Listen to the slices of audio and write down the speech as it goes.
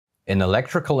In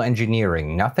electrical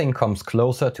engineering, nothing comes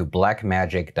closer to black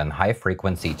magic than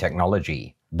high-frequency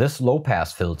technology. This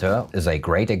low-pass filter is a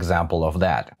great example of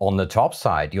that. On the top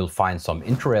side, you'll find some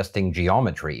interesting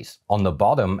geometries. On the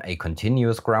bottom, a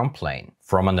continuous ground plane.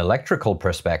 From an electrical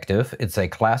perspective, it's a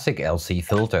classic LC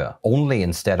filter. Only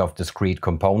instead of discrete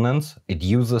components, it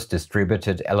uses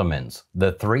distributed elements.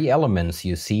 The three elements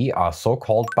you see are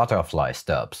so-called butterfly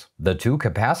stubs. The two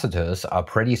capacitors are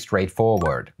pretty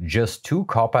straightforward. Just two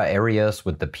copper areas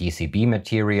with the PCB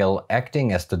material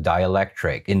acting as the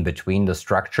dielectric in between the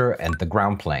structure and the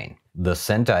ground plane. The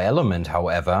center element,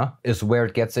 however, is where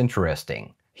it gets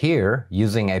interesting. Here,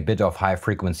 using a bit of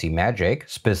high-frequency magic,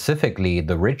 specifically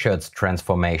the Richards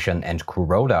transformation and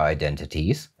Kuroda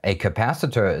identities, a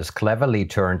capacitor is cleverly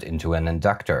turned into an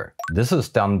inductor. This is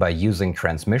done by using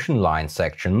transmission line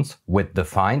sections with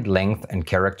defined length and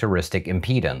characteristic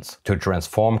impedance to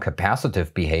transform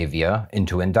capacitive behavior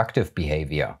into inductive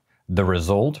behavior. The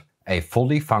result? A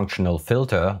fully functional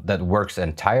filter that works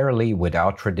entirely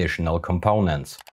without traditional components.